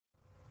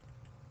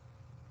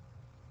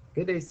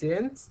Good day,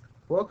 students.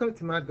 Welcome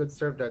to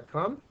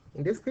mathgotserved.com.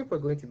 In this clip, we're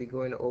going to be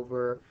going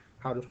over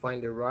how to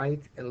find the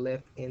right and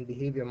left in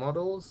behavior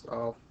models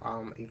of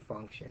a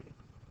function.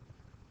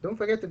 Don't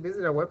forget to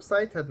visit our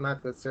website at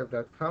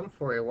mathgotserved.com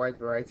for a wide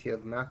variety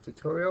of math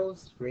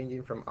tutorials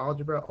ranging from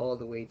algebra all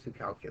the way to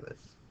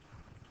calculus.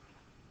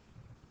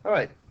 All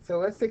right, so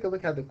let's take a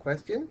look at the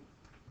question.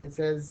 It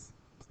says,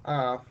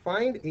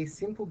 find a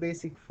simple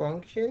basic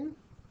function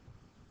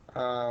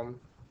um,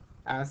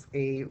 as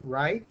a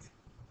right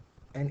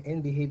and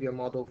end behavior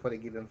model for the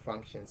given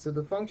function. So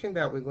the function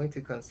that we're going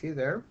to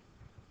consider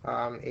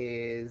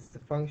is the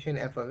function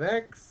f of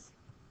x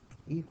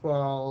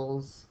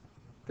equals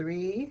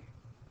 3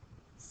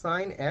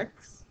 sine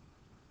x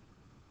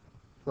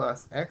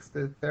plus x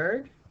to the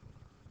third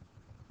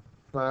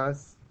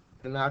plus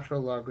the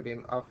natural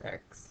logarithm of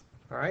x.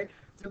 All right.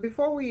 So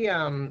before we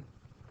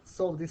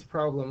solve this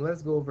problem,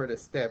 let's go over the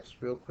steps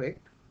real quick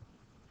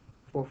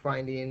for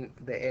finding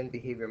the end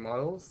behavior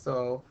model.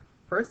 So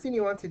first thing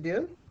you want to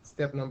do,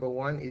 step number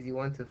one, is you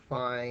want to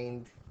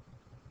find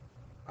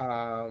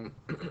the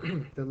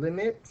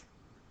limit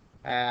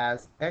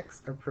as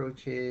x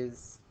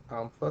approaches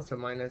plus or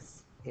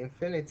minus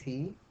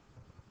infinity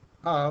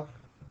of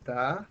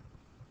the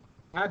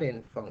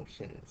add-in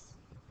functions,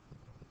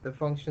 the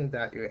functions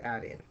that you're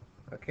adding.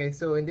 Okay,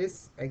 so in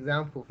this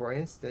example, for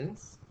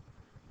instance,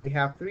 we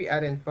have three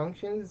add-in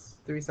functions.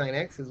 3 sine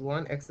x is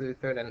 1, x to the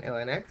third, and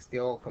ln x.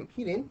 They're all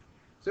competing.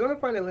 So we want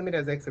to find the limit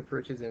as x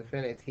approaches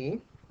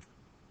infinity.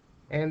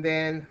 And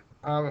then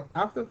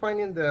after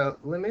finding the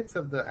limits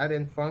of the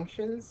add-in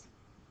functions,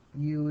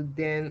 you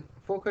then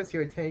focus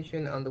your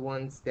attention on the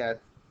ones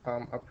that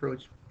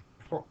approach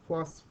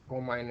plus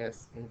or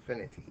minus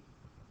infinity.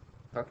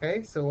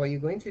 Okay, so what you're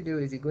going to do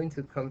is you're going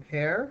to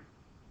compare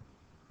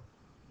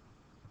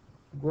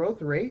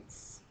growth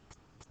rates,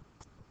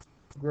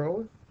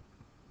 growth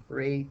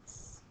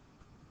rates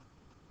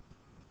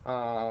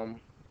of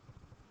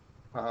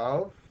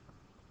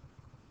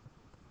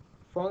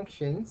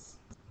functions,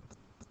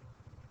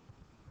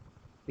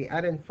 the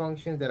add-in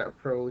functions that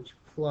approach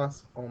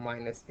plus or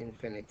minus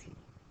infinity.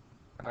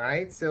 All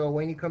right, so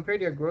when you compare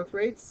their growth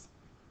rates,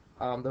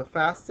 the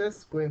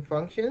fastest growing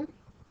function,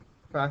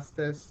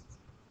 fastest,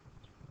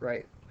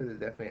 right, there's a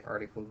definite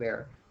article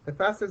there. The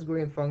fastest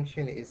growing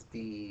function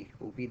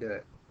will be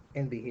the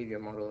end behavior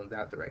model in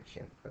that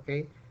direction,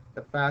 okay?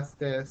 The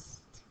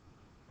fastest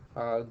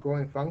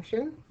growing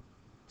function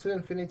to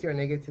infinity or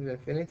negative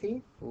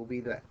infinity will be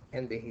the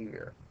end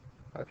behavior,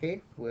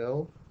 okay?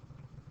 Will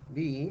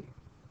be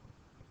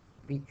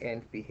the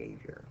end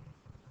behavior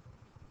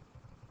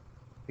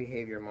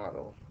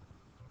model,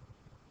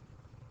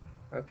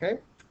 okay?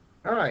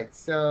 All right,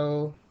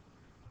 so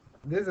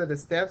these are the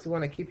steps you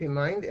want to keep in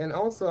mind. And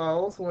also, I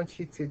also want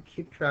you to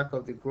keep track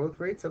of the growth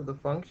rates of the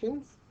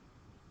functions.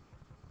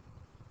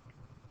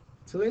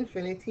 To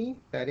infinity,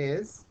 that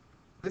is,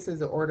 this is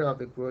the order of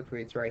the growth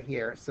rates right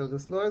here. So the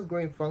slowest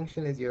growing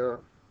function is your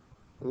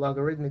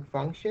logarithmic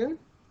function,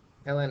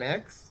 ln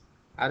x.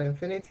 At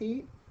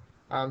infinity,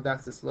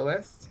 that's the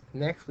slowest.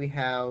 Next, we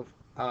have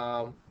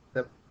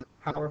the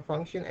power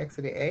function, x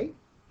to the a.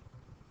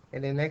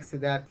 And then next to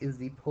that is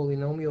the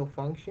polynomial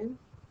function.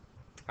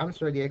 I'm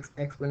sorry, the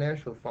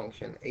exponential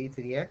function, a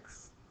to the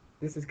x.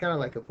 This is kind of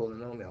like a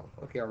polynomial,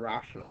 okay, or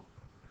rational,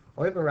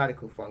 or even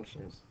radical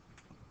functions.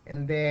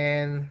 And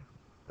then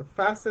the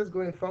fastest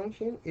growing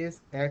function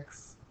is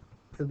x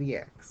to the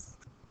x.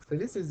 So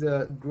this is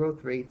the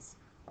growth rates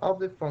of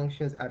the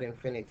functions at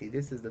infinity.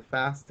 This is the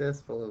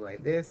fastest, followed by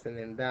this, and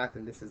then that,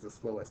 and this is the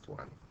slowest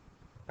one.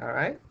 All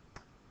right?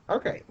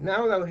 Okay,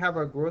 now that we have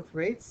our growth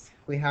rates,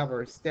 we have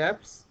our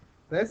steps.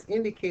 Let's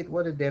indicate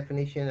what the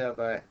definition of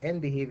an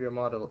end behavior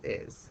model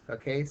is.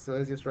 Okay, so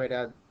let's just write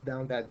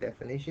down that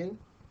definition.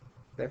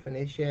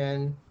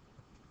 Definition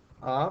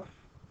of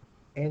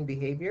end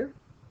behavior.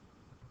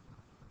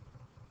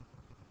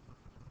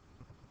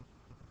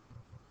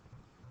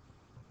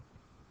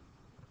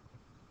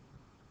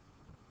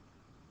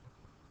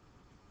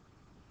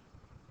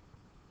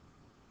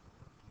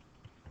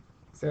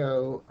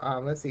 So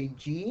let's say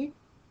g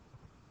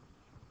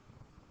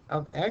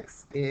of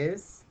x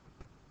is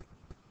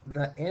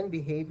the end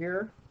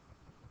behavior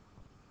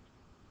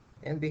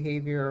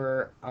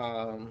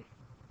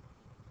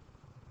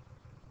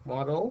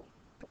model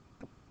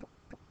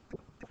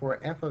for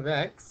f of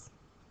x.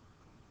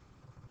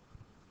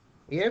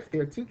 If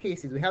there are two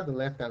cases, we have the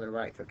left and the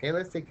right. Okay,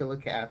 let's take a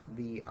look at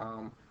the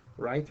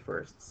right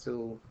first.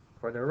 So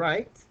for the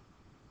right,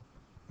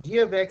 g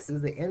of x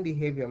is the end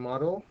behavior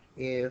model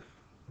if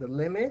the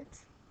limit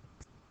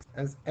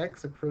as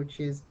x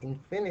approaches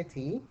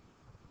infinity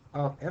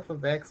of f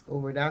of x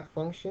over that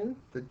function,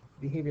 the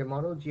behavior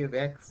model g of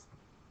x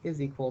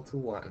is equal to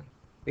 1.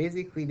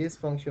 Basically, this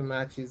function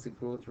matches the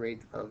growth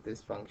rate of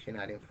this function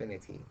at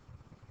infinity.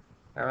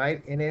 All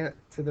right, and then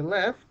to the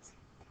left,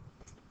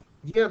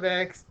 g of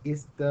x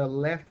is the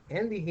left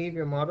end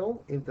behavior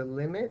model if the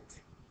limit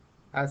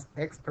as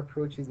x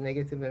approaches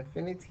negative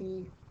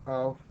infinity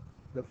of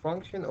the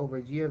function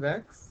over g of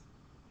x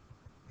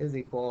is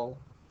equal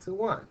to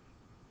 1.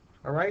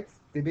 All right,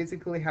 they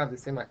basically have the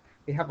same,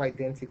 they have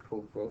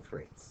identical growth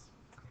rates.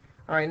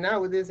 All right, now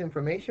with this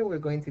information, we're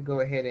going to go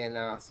ahead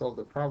and solve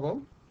the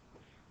problem.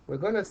 We're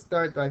going to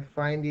start by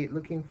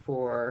looking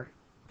for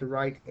the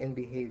right end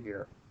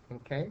behavior.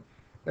 Okay,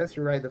 let's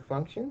rewrite the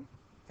function.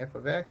 F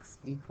of x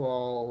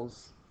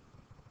equals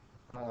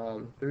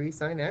 3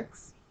 sine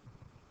x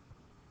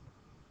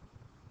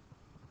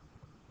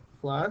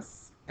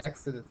plus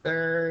x to the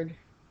third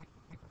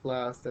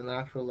plus the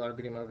natural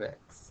logarithm of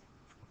x.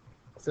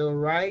 So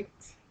right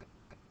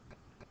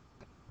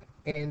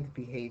end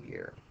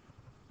behavior.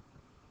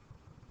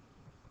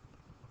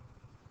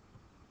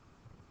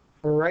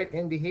 For right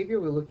end behavior,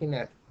 we're looking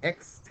at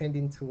x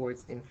tending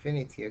towards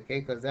infinity, okay?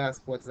 Because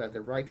that's what's at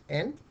the right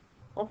end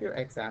of your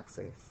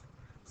x-axis.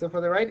 So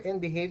for the right end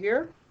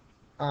behavior,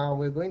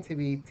 we're going to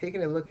be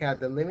taking a look at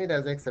the limit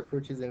as x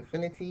approaches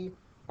infinity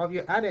of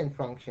your add-in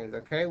functions,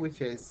 okay?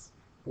 Which is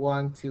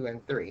 1, 2,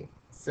 and 3.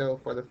 So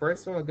for the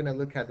first one, we're going to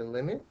look at the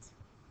limit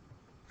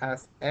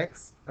as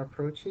x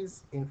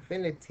approaches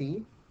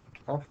infinity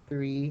of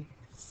 3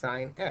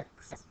 sine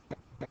x.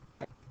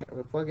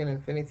 We plug in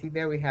infinity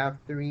there. We have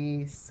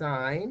 3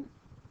 sine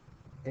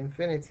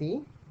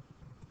infinity.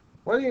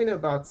 What do you know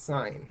about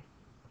sine?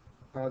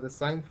 The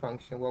sine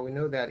function. Well, we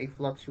know that it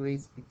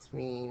fluctuates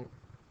between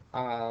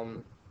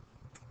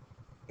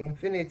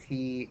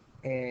infinity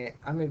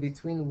and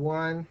between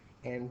 1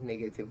 and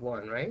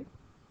 -1, right?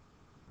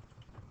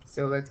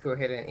 So let's go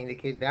ahead and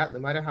indicate that no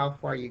matter how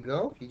far you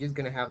go, you're just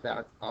going to have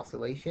that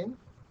oscillation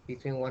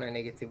between 1 and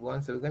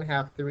 -1. So we're going to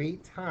have 3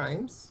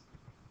 times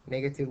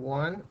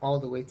 -1 all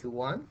the way to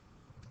 1.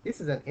 This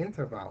is an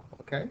interval,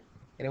 okay?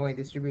 And when you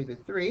distribute the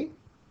 3,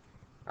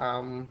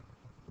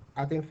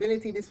 at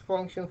infinity, this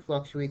function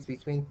fluctuates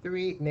between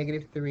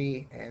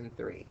 -3 and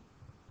 3.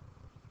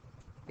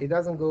 It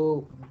doesn't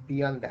go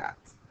beyond that,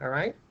 all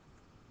right?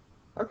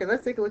 Okay,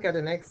 let's take a look at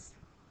the next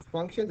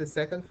function, the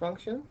second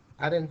function.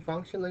 Add-in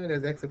function limit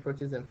as x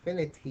approaches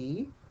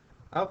infinity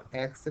of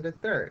x to the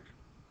third.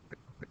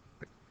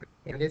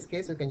 In this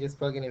case, we can just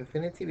plug in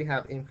infinity. We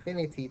have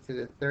infinity to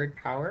the third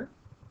power.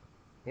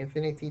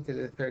 Infinity to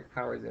the third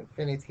power is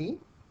infinity.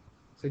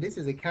 So this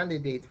is a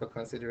candidate for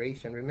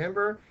consideration.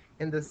 Remember,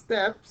 in the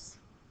steps,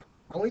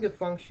 only the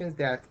functions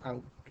that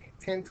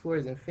tend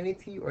towards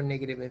infinity or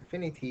negative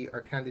infinity are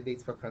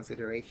candidates for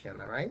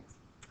consideration, all right?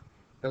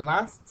 The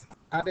last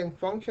add-in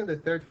function, the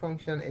third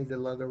function, is the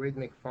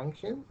logarithmic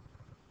function.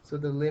 So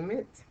the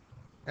limit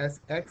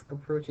as x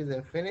approaches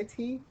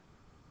infinity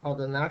of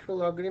the natural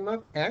logarithm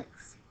of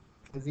x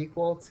is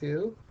equal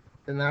to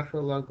the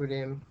natural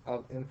logarithm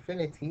of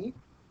infinity.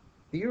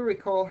 Do you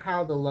recall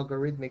how the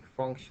logarithmic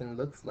function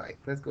looks like?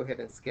 Let's go ahead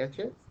and sketch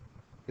it.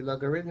 The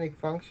logarithmic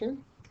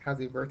function has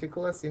a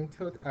vertical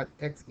asymptote at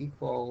x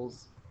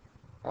equals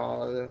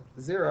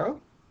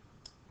 0,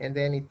 and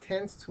then it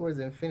tends towards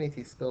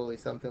infinity slowly,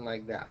 something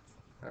like that.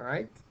 All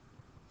right?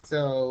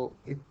 So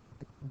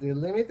the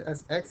limit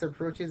as x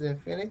approaches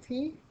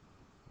infinity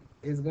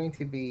is going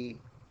to be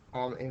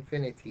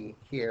infinity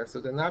here.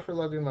 So the natural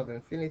logarithm of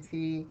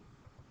infinity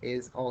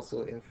is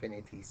also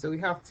infinity. So we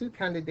have two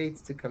candidates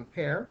to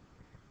compare.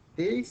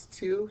 These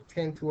two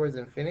tend towards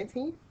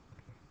infinity.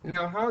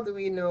 Now, how do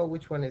we know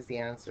which one is the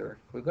answer?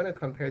 We're going to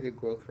compare the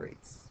growth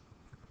rates.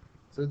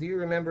 So do you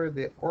remember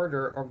the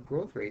order of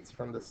growth rates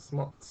from the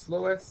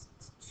slowest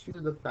to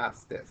the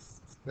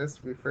fastest?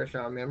 Let's refresh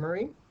our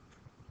memory.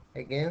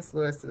 Again,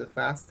 slowest to the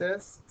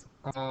fastest.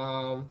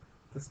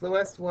 The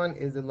slowest one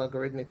is the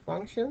logarithmic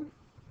function,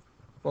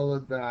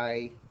 followed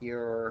by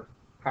your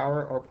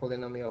power or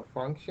polynomial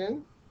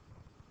function.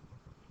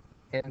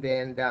 And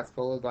then that's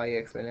followed by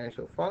your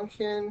exponential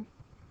function.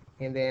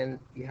 And then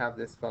you have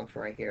this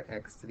function right here,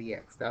 x to the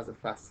x. That's the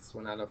fastest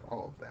one out of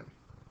all of them.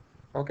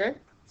 Okay,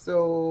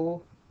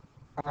 so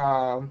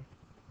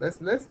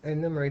let's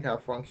enumerate our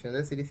function.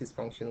 Let's say this is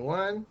function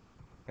 1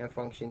 and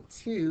function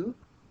 2.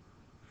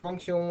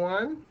 Function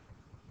 1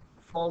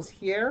 falls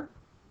here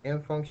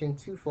and function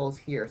 2 falls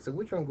here. So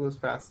which one goes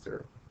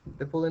faster?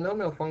 The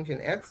polynomial function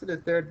x to the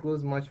third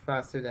goes much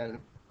faster than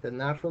the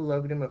natural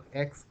logarithm of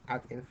x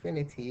at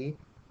infinity.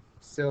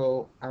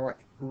 So our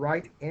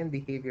right end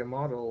behavior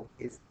model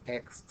is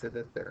x to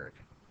the third.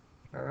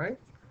 All right,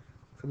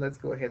 so let's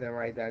go ahead and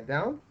write that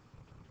down.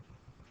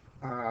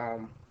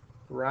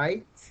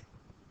 Right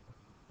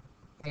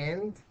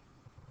end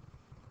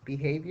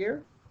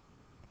behavior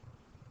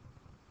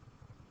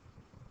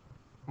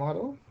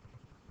model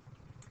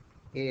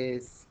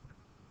is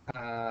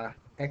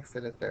x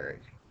to the third.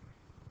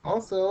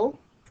 Also,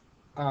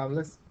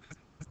 let's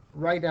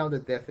write down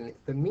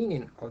the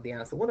meaning of the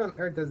answer. What on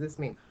earth does this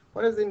mean?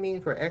 What does it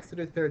mean for x to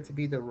the third to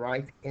be the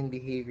right end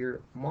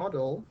behavior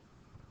model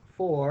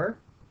for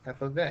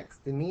f of x?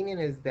 The meaning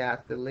is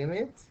that the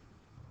limit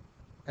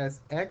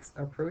as x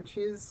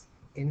approaches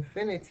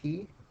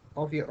infinity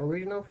of your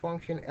original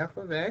function f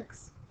of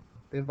x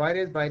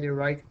divided by the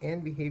right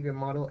end behavior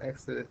model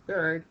x to the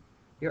third,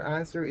 your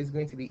answer is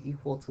going to be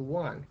equal to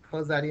 1.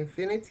 Because at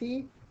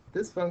infinity,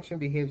 this function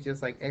behaves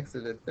just like x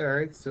to the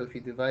third, so if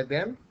you divide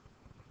them,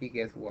 you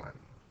get 1.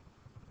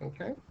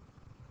 Okay?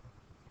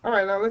 All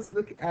right, now let's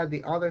look at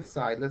the other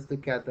side. Let's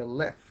look at the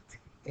left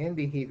in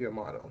behavior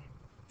model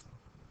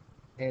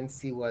and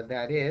see what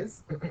that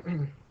is.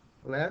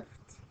 Left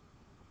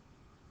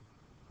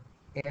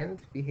and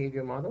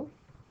behavior model.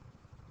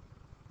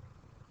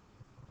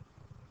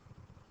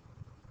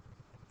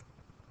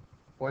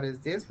 What is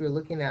this? We're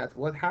looking at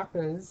what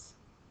happens,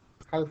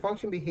 how the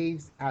function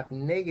behaves at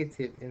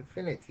negative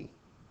infinity.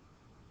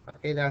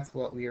 Okay, that's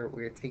what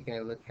we're taking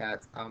a look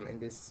at in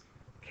this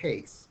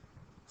case.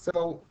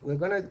 So we're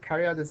going to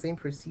carry out the same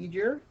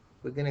procedure.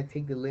 We're going to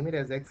take the limit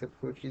as x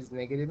approaches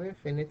negative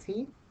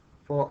infinity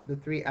for the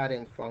three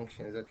add-in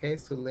functions. Okay,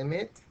 so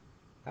limit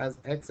as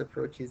x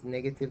approaches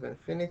negative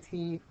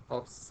infinity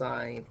of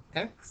sine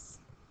x,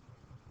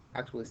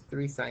 actually it's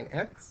 3 sine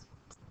x.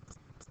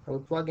 I will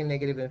plug in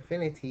negative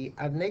infinity.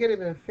 At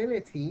negative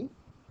infinity,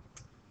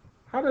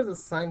 how does a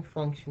sine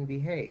function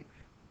behave?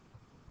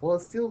 Well,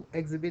 it still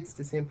exhibits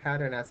the same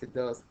pattern as it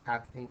does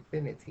at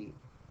infinity.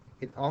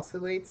 It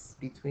oscillates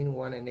between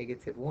 1 and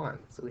negative 1.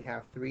 So we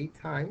have 3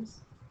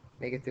 times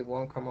negative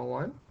 1 comma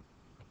 1.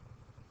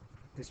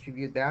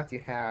 Distribute that, you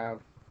have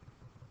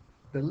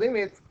the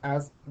limit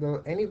as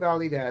any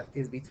value that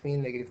is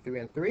between negative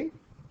 3 and 3.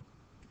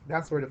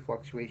 That's where the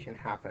fluctuation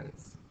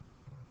happens.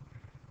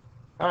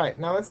 All right,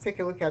 now let's take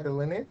a look at the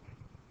limit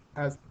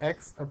as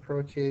x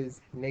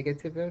approaches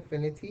negative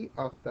infinity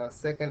of the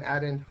second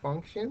add-in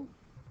function,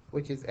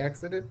 which is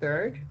x to the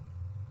third.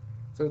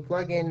 So we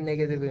plug in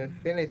negative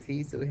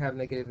infinity, so we have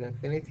negative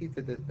infinity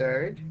to the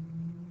third.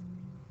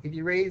 If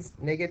you raise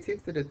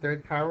negative to the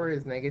third power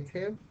is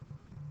negative,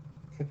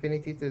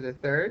 infinity to the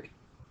third.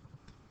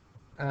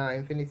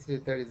 Infinity to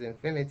the third is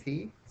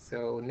infinity,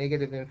 so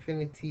negative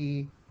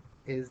infinity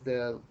is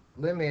the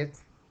limit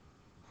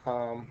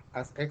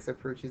as x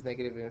approaches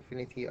negative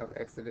infinity of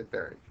x to the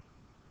third.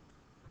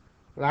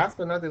 Last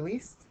but not the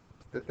least,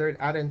 the third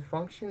add-in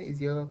function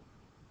is your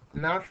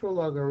natural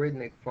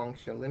logarithmic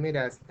function, limit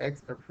as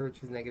x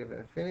approaches negative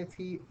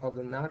infinity of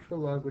the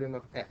natural logarithm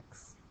of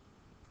x.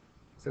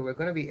 So we're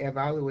going to be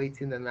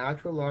evaluating the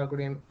natural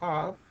logarithm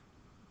of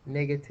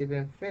negative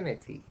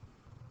infinity.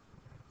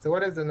 So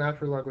what is the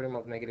natural logarithm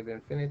of negative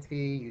infinity?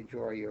 You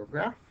draw your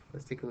graph.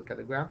 Let's take a look at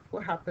the graph.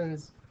 What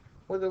happens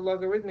with the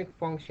logarithmic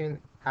function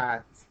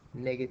at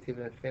negative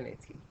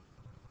infinity?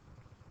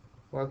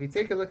 Well, if you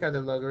take a look at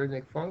the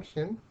logarithmic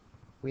function,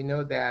 we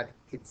know that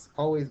it's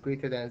always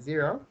greater than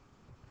 0.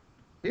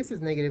 This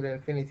is negative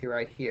infinity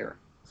right here.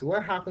 So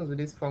what happens with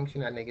this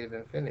function at negative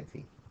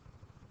infinity?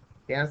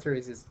 The answer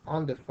is it's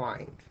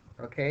undefined,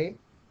 okay?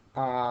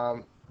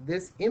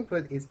 This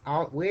input is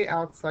way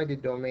outside the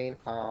domain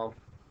of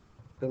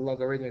the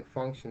logarithmic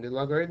function. The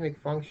logarithmic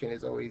function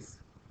is always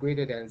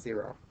greater than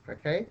 0,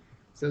 okay?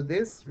 So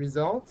this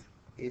result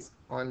is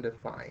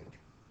undefined.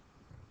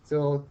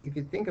 So if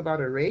you think about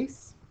a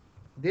race,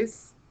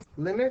 this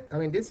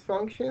this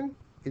function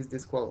is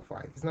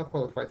disqualified. It's not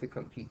qualified to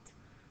compete.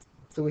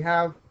 So we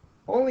have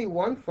only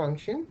one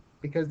function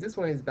because this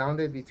one is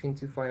bounded between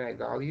two finite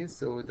values,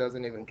 so it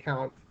doesn't even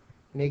count.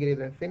 Negative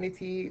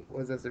infinity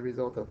was as a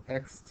result of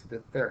x to the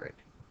third.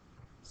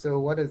 So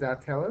what does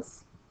that tell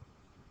us?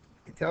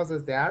 It tells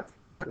us that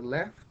the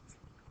left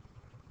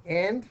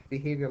and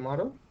behavior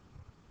model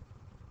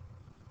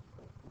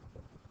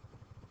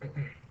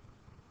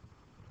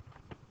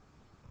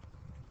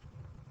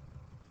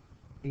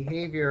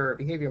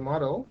behavior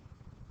model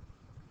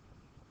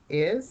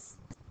is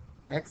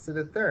x to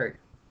the third.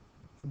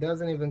 It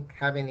doesn't even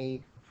have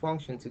any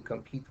function to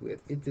compete with.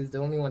 It is the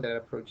only one that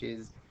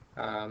approaches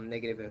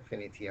negative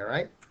infinity, all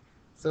right?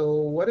 So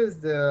what is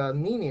the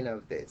meaning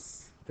of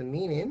this? The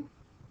meaning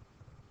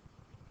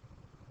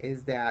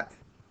is that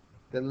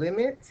the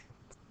limit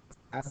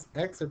as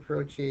x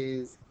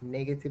approaches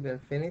negative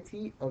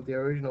infinity of the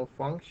original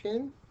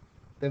function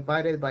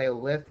divided by a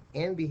left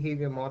and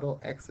behavior model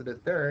x to the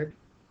third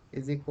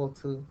is equal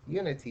to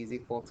unity, is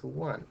equal to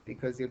 1,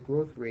 because your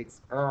growth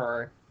rates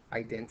are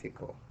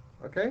identical,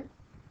 okay?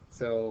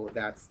 So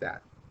that's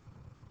that.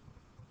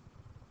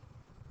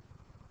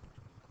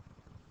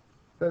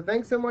 So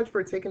thanks so much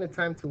for taking the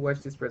time to watch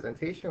this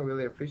presentation. I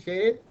really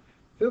appreciate it.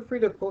 Feel free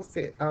to post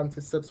it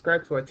to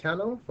subscribe to our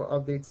channel for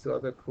updates to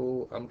other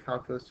cool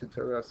calculus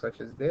tutorials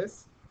such as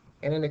this.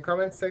 And in the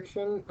comment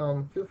section,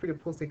 feel free to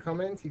post a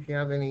comment if you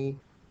have any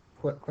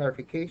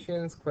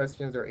clarifications,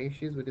 questions, or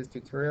issues with this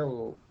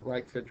tutorial. We'll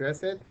like to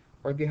address it.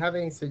 Or if you have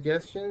any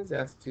suggestions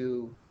as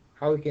to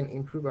how we can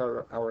improve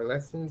our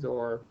lessons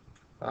or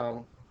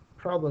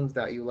problems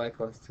that you like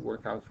us to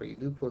work out for you,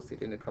 do post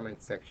it in the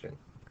comment section.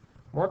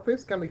 More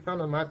clips can be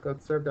found on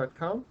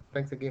mathgotserved.com.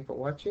 Thanks again for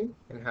watching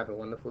and have a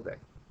wonderful day.